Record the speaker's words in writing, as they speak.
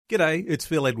G'day, it's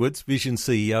Phil Edwards, Vision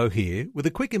CEO here, with a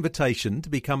quick invitation to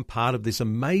become part of this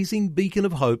amazing beacon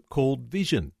of hope called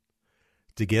Vision.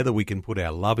 Together we can put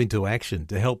our love into action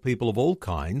to help people of all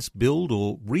kinds build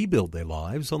or rebuild their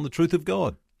lives on the truth of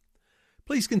God.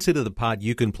 Please consider the part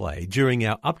you can play during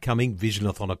our upcoming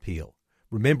Visionathon appeal,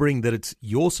 remembering that it's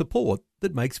your support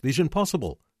that makes Vision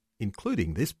possible,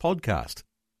 including this podcast.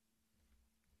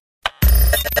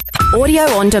 Audio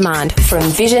on demand from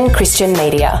Vision Christian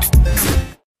Media.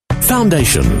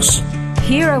 Foundations.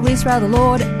 Hear, O Israel, the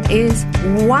Lord is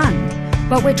one.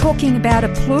 But we're talking about a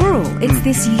plural. It's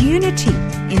this unity.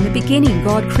 In the beginning,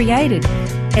 God created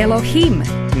Elohim.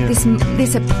 Yeah.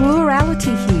 There's a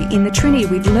plurality here in the Trinity.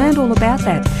 We've learned all about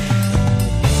that.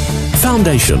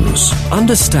 Foundations.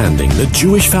 Understanding the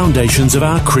Jewish foundations of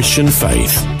our Christian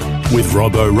faith. With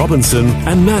Robbo Robinson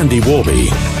and Mandy Warby.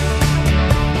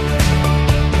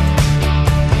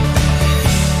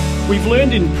 We've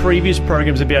learned in previous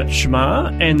programs about Shema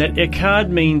and that Echad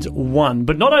means one,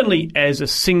 but not only as a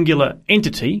singular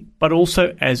entity, but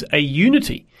also as a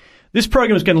unity. This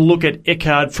program is going to look at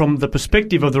Echad from the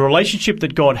perspective of the relationship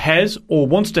that God has or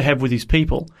wants to have with his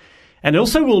people. And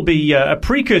also will be a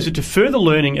precursor to further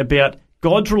learning about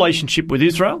God's relationship with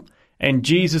Israel and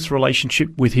Jesus' relationship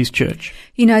with his church.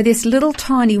 You know, this little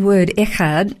tiny word,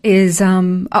 Echad, is,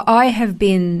 I have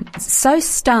been so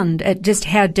stunned at just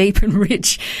how deep and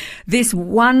rich this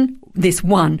one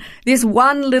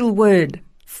little word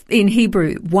in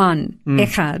Hebrew,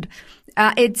 Echad.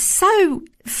 It's so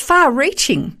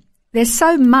far-reaching. There's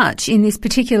so much in this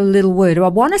particular little word. I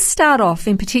want to start off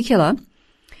in particular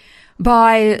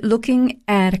by looking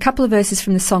at a couple of verses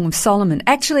from the Song of Solomon.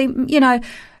 Actually, you know,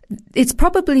 it's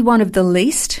probably one of the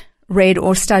least read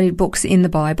or studied books in the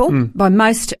Bible by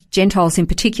most Gentiles in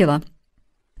particular.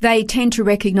 They tend to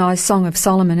recognise Song of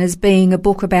Solomon as being a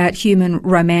book about human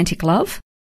romantic love.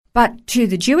 But to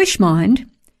the Jewish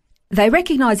mind, they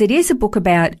recognise it is a book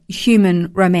about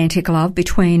human romantic love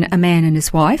between a man and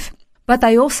his wife. But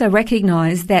they also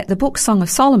recognise that the book Song of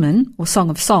Solomon, or Song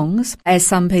of Songs, as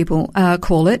some people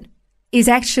call it, is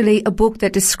actually a book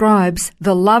that describes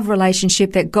the love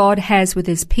relationship that God has with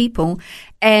his people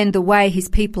and the way his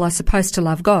people are supposed to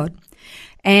love God.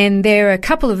 And there are a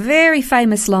couple of very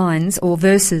famous lines or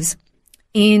verses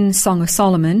in Song of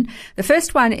Solomon. The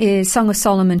first one is Song of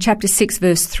Solomon, chapter 6,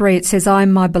 verse 3. It says, I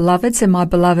am my beloved's and my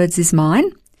beloved's is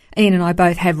mine. Ian and I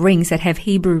both have rings that have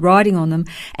Hebrew writing on them,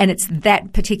 and it's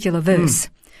that particular verse.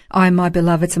 I am my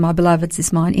beloved's and my beloved's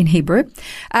is mine in Hebrew.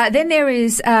 Then there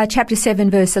is chapter 7,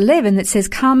 verse 11 that says,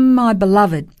 come, my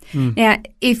beloved. Now,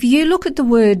 if you look at the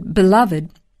word beloved,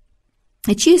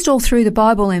 it's used all through the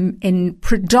Bible and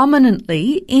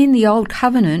predominantly in the Old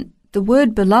Covenant, the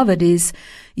word beloved is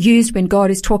used when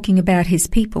God is talking about his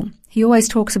people. He always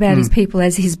talks about his people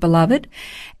as his beloved.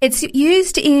 It's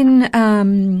used in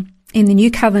the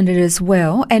New Covenant as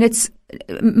well, and it's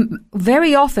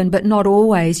very often, but not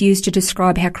always, used to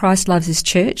describe how Christ loves his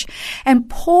church. And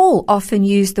Paul often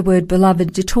used the word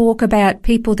beloved to talk about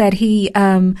people that he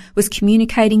was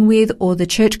communicating with or the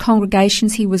church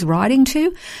congregations he was writing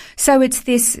to. So it's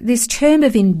this term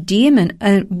of endearment,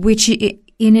 which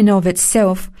in and of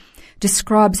itself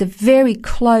describes a very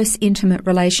close, intimate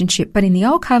relationship. But in the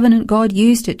Old Covenant, God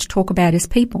used it to talk about his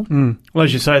people. Well,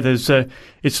 as you say,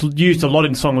 it's used a lot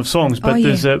in Song of Songs, but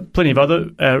there's plenty of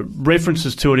other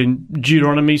references to it in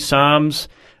Deuteronomy, Psalms,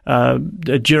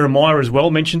 Jeremiah as well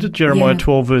mentions it, Jeremiah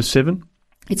 12, verse 7.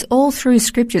 It's all through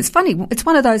Scripture. It's funny. It's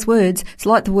one of those words. It's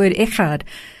like the word echad.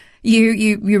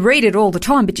 You read it all the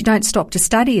time, but you don't stop to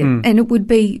study it. And it would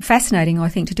be fascinating, I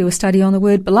think, to do a study on the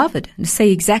word beloved and to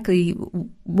see exactly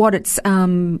what its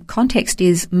context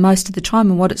is most of the time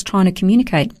and what it's trying to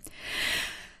communicate.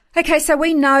 Okay, so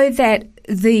we know that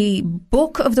the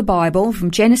book of the Bible, from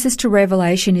Genesis to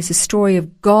Revelation, is a story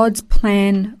of God's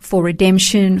plan for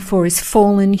redemption for his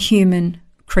fallen human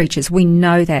creatures. We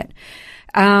know that.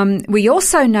 We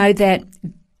also know that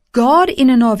God in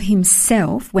and of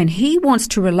himself, when he wants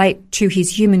to relate to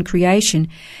his human creation,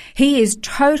 he is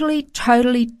totally,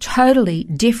 totally, totally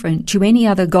different to any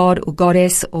other god or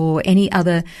goddess or any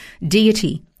other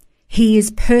deity. He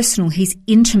is personal. He's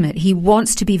intimate. He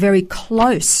wants to be very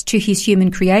close to his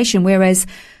human creation, whereas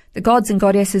the gods and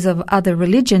goddesses of other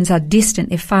religions are distant.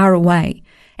 They're far away.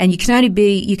 And you can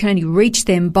only reach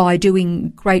them by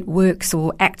doing great works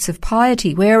or acts of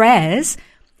piety, whereas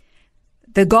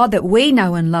the God that we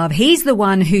know and love, he's the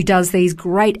one who does these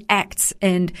great acts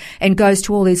and goes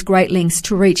to all these great lengths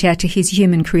to reach out to his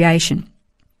human creation.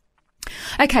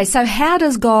 Okay, so how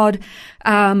does God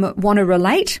want to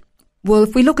relate? Well,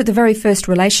 if we look at the very first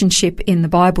relationship in the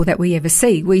Bible that we ever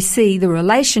see, we see the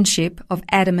relationship of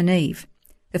Adam and Eve.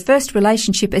 The first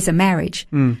relationship is a marriage.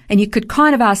 And you could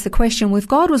kind of ask the question, well, if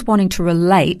God was wanting to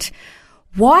relate,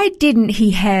 why didn't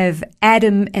he have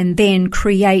Adam and then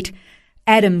create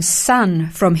Adam's son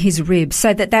from his rib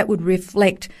so that would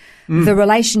reflect the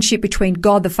relationship between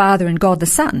God the Father and God the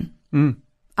Son?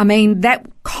 I mean, that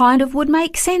kind of would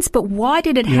make sense, but why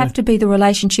did it have to be the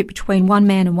relationship between one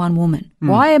man and one woman?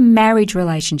 Why a marriage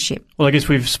relationship? Well, I guess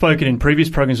we've spoken in previous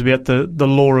programs about the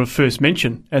law of first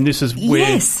mention, and this is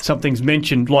where something's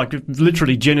mentioned, like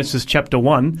literally Genesis chapter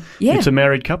 1, it's a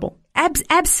married couple.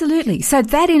 Absolutely. So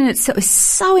that in itself is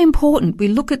so important. We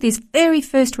look at this very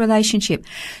first relationship.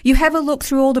 You have a look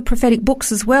through all the prophetic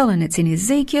books as well, and it's in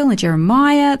Ezekiel and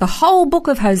Jeremiah, the whole book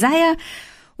of Hosea,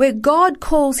 where God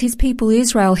calls his people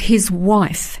Israel his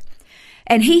wife.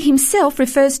 And he himself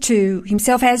refers to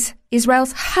himself as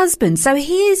Israel's husband. So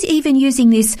he is even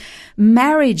using this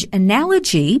marriage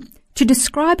analogy to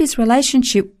describe his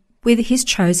relationship with his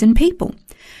chosen people.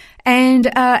 And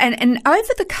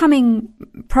over the coming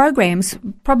programs,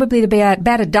 probably there'll be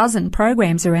about a dozen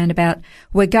programs around about,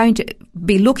 we're going to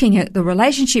be looking at the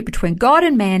relationship between God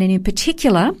and man, and in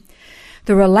particular,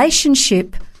 the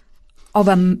relationship of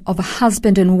a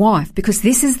husband and wife, because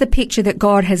this is the picture that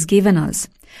God has given us.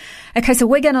 Okay, so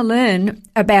we're going to learn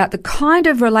about the kind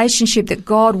of relationship that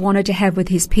God wanted to have with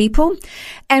his people.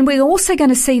 And we're also going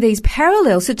to see these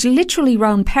parallels, which literally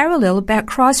run parallel about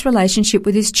Christ's relationship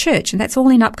with his church. And that's all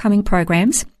in upcoming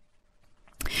programs.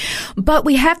 But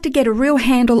we have to get a real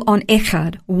handle on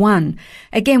Echad, one.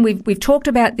 Again, we've talked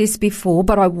about this before,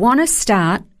 but I want to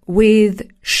start with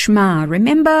Shema.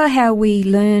 Remember how we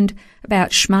learned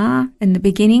about Shema in the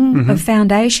beginning of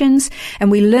Foundations? And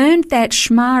we learned that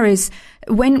Shema is,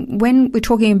 when we're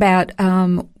talking about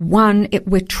one,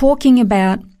 we're talking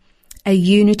about a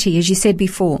unity, as you said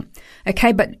before.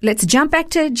 Okay, but let's jump back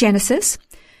to Genesis.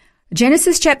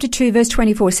 Genesis chapter 2 verse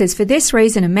 24 says, "For this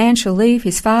reason a man shall leave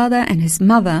his father and his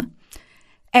mother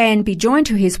and be joined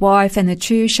to his wife, and the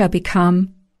two shall become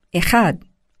Echad,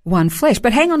 one flesh."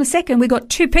 But hang on a second, we've got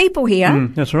two people here.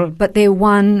 That's right. But they're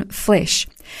one flesh.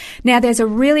 Now there's a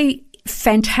really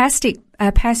fantastic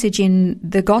passage in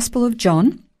the Gospel of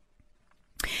John,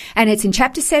 and it's in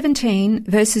chapter 17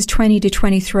 verses 20 to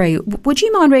 23. Would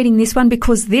you mind reading this one?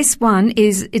 Because this one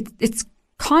it's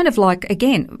kind of like,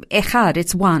 again, Echad,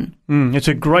 it's one. It's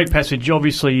a great passage.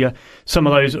 Obviously, some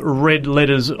of those red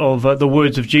letters of the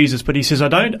words of Jesus. But he says, "I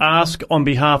don't ask on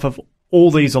behalf of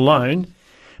all these alone,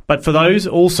 but for those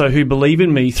also who believe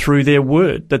in me through their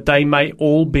word, that they may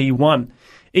all be one.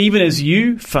 Even as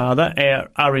you, Father,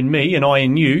 are in me and I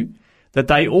in you, that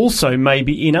they also may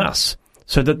be in us,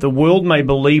 so that the world may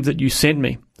believe that you sent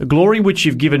me. The glory which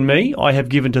you've given me, I have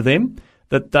given to them,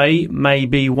 that they may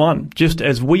be one, just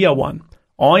as we are one.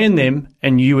 I and them,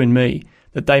 and you and me,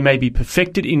 that they may be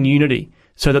perfected in unity,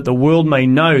 so that the world may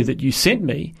know that you sent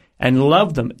me and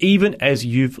love them even as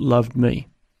you've loved me."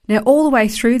 Now, all the way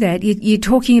through that, you're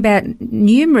talking about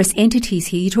numerous entities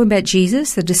here. You're talking about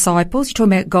Jesus, the disciples, you're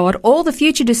talking about God, all the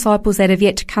future disciples that have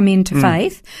yet to come into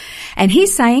faith. And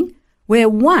he's saying, we're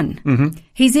one.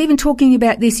 He's even talking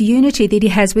about this unity that he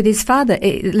has with his Father.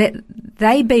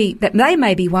 That they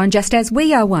may be one, just as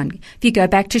we are one. If you go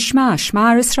back to Shema,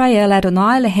 Shema Israel,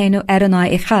 Adonai Eloheinu,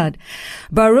 Adonai Echad.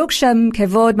 Baruch Shem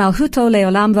Kevod Malchuto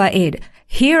Leolam Va'ed.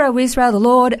 Hear, O Israel, the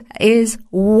Lord is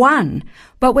one.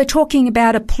 But we're talking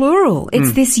about a plural.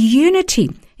 It's this unity.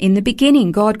 In the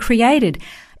beginning, God created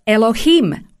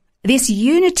Elohim. This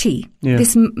unity,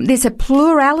 there's a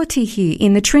plurality here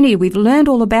in the Trinity. We've learned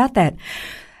all about that.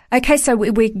 Okay, so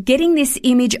we're getting this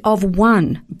image of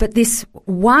one, but this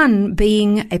one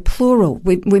being a plural.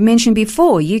 We mentioned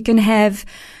before, you can have,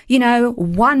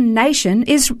 one nation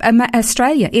is,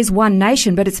 Australia is one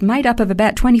nation, but it's made up of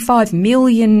about 25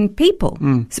 million people.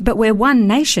 But we're one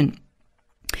nation.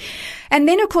 And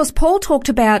then, of course, Paul talked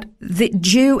about the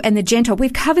Jew and the Gentile.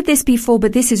 We've covered this before,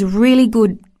 but this is a really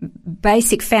good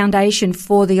basic foundation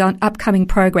for the upcoming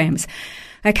programs.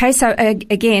 Okay, so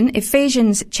again,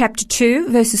 Ephesians chapter 2,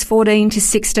 verses 14 to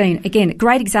 16. Again, a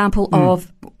great example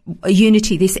of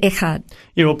unity, this Echad.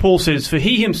 Yeah, well, Paul says, "For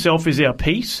he himself is our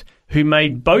peace, who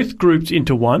made both groups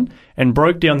into one and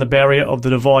broke down the barrier of the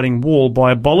dividing wall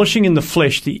by abolishing in the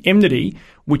flesh the enmity,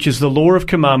 which is the law of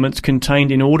commandments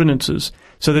contained in ordinances,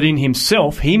 so that in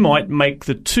himself he might make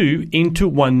the two into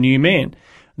one new man,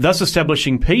 thus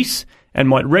establishing peace, and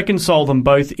might reconcile them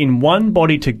both in one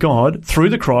body to God through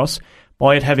the cross,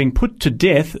 by it having put to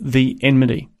death the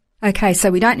enmity." Okay, so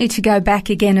we don't need to go back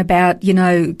again about,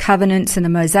 covenants and the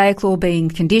Mosaic law being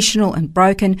conditional and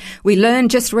broken. We learned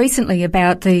just recently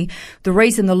about the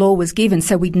reason the law was given,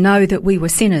 so we'd know that we were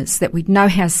sinners, that we'd know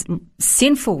how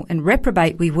sinful and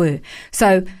reprobate we were.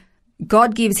 So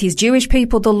God gives his Jewish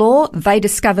people the law. They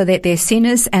discover that they're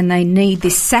sinners and they need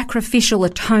this sacrificial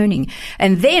atoning.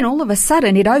 And then all of a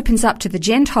sudden it opens up to the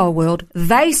Gentile world.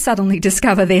 They suddenly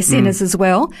discover they're sinners as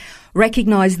well,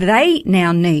 recognize they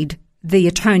now need the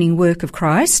atoning work of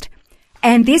Christ.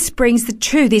 And this brings the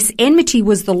two. This enmity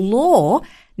was the law.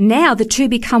 Now the two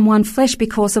become one flesh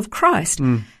because of Christ.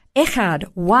 Echad,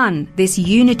 one, this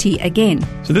unity again.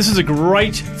 So this is a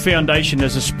great foundation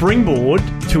as a springboard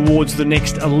towards the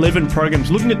next 11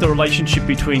 programs, looking at the relationship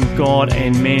between God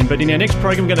and man. But in our next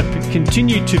program, we're going to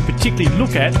continue to particularly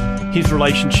look at his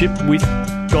relationship with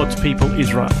God's people,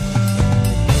 Israel.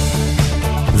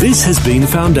 This has been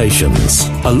Foundations,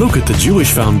 a look at the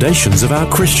Jewish foundations of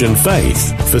our Christian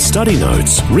faith. For study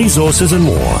notes, resources and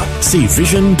more, see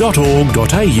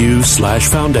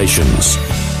vision.org.au/foundations.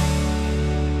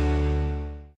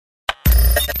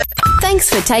 Thanks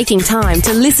for taking time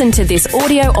to listen to this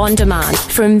audio on demand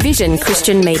from Vision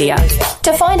Christian Media.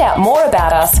 To find out more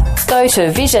about us, go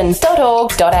to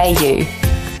vision.org.au.